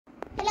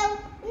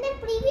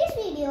previous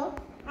video,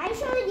 I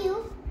showed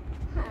you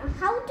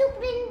how to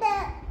print the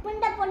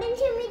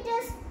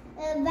potentiometer's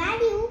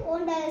value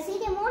on the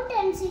serial motor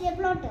and serial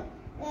plotter.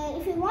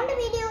 If you want the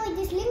video, it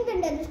is linked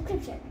in the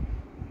description.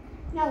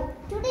 Now,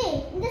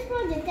 today in this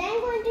project, I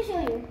am going to show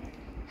you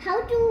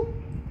how to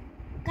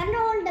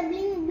control the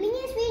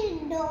blinking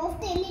speed of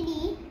the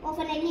LED of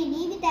an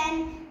LED with an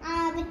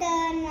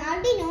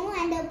Arduino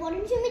and a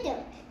potentiometer.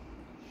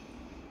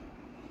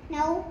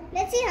 Now,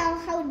 let's see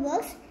how it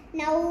works.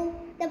 Now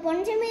the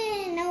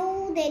potentiometer,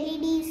 now the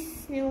LED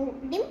is now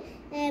dim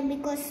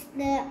because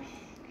the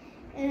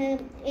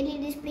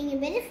LED is blinking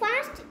very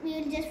fast. We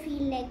will just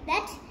feel like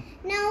that.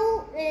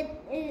 Now,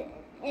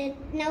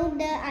 now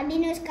the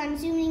Arduino is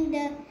consuming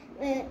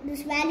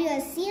this value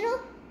as 0.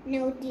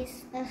 Now it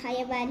is a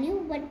higher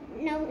value, but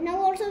now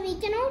also we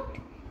cannot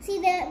see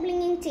the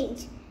blinking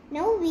change.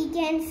 Now we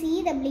can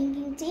see the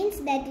blinking change,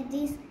 that it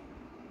is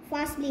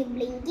fastly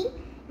blinking.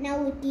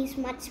 Now it is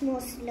much more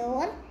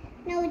slower.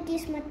 Now it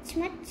is much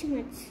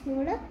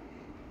smaller.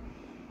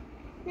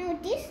 Now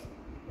it is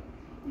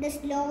the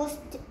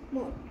slowest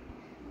mode.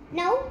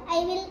 Now I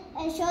will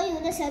show you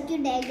the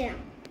circuit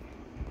diagram.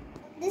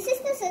 This is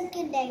the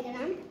circuit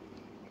diagram.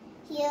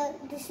 Here,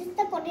 this is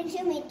the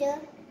potentiometer.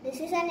 This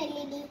is an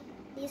LED.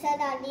 These are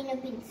the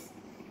Arduino pins.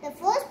 The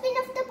first pin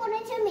of the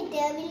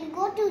potentiometer will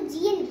go to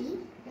GND,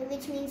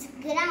 which means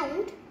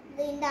ground.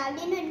 In the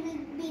Arduino it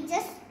will be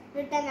just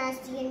written as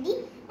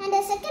GND. And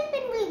the second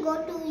pin will go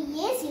to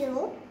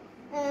A0,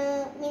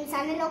 means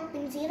analog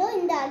pin 0.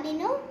 In the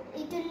Arduino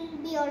it will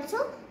be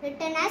also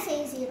written as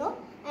A0.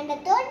 And the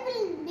third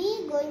will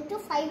be going to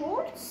 5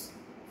 volts,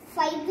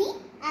 5V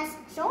as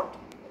short.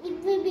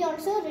 It will be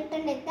also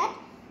written like that.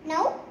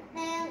 Now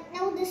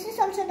this is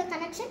also the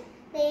connection.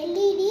 The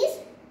LED's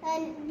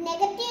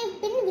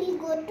negative pin will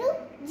go to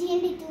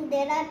GND2.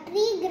 There are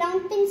 3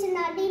 ground pins in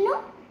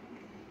Arduino.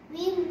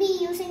 We will be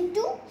using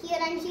 2 here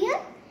and here.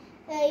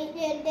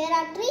 There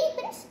are 3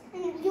 pins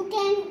and you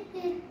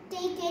can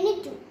take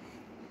any 2.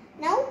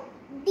 Now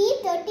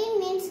D13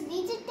 means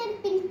digital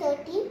pin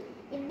 13.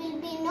 It will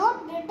be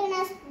not written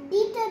as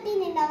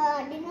D13 in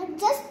our Arduino,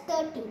 just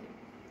 13.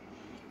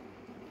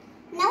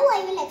 Now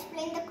I will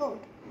explain the code.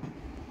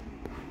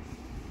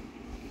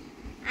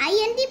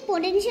 IND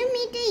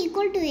potentiometer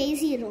equal to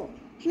A0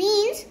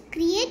 means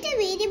create a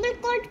variable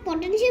called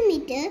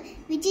potentiometer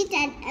which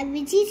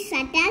is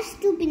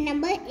attached to pin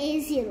number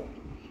A0.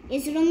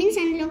 A0 means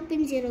analog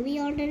pin 0. We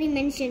already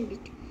mentioned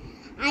it.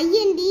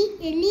 IND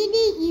LED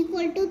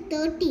equal to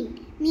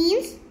 13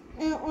 means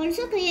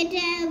also create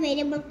a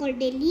variable called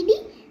LED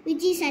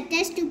which is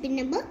attached to pin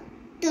number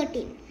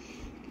 13.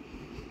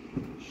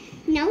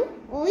 Now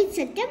OH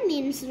setup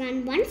means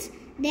run once.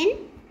 Then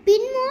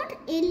pin mode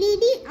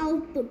LED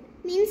output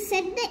means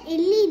set the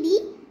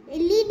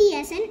LED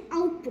as an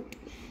output.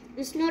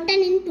 It's not an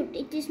input.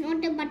 It is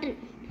not a button.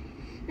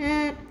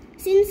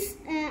 Since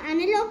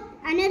analog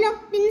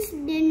pins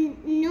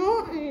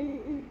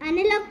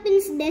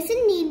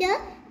doesn't need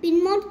a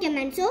pin mode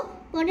command, so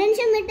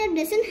potentiometer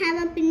doesn't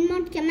have a pin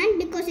mode command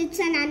because it's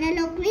an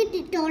analog read.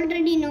 It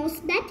already knows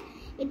that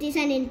it is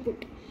an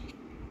input.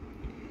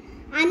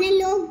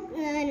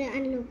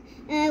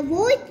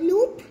 Void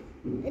loop,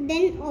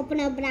 then open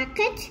a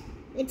bracket.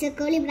 It's a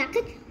curly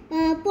bracket.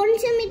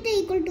 Potentiometer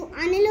equal to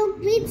analog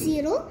read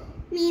 0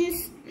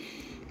 means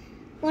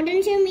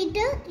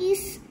potentiometer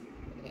is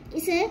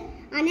a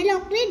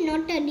analog read,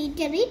 not a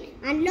digital read.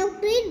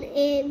 Analog read,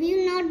 we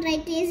will not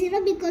write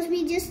A0 because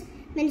we just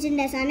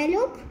mentioned as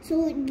analog,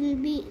 so it will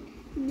be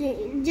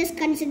just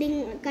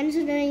considering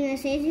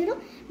as A0.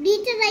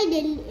 Digital read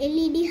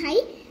LED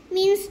high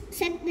means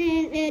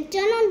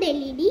turn on the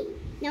LED.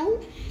 Now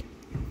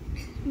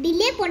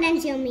delay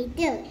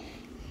potentiometer.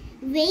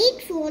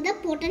 Wait for the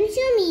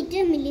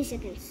potentiometer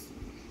milliseconds.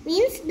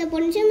 Means the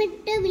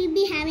potentiometer will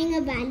be having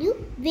a value.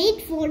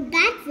 Wait for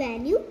that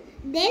value.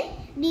 Then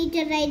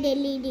digital read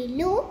LED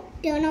low.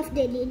 Turn off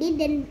the LED.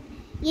 Then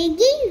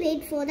again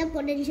wait for the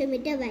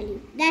potentiometer value.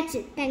 That's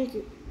it. Thank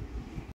you.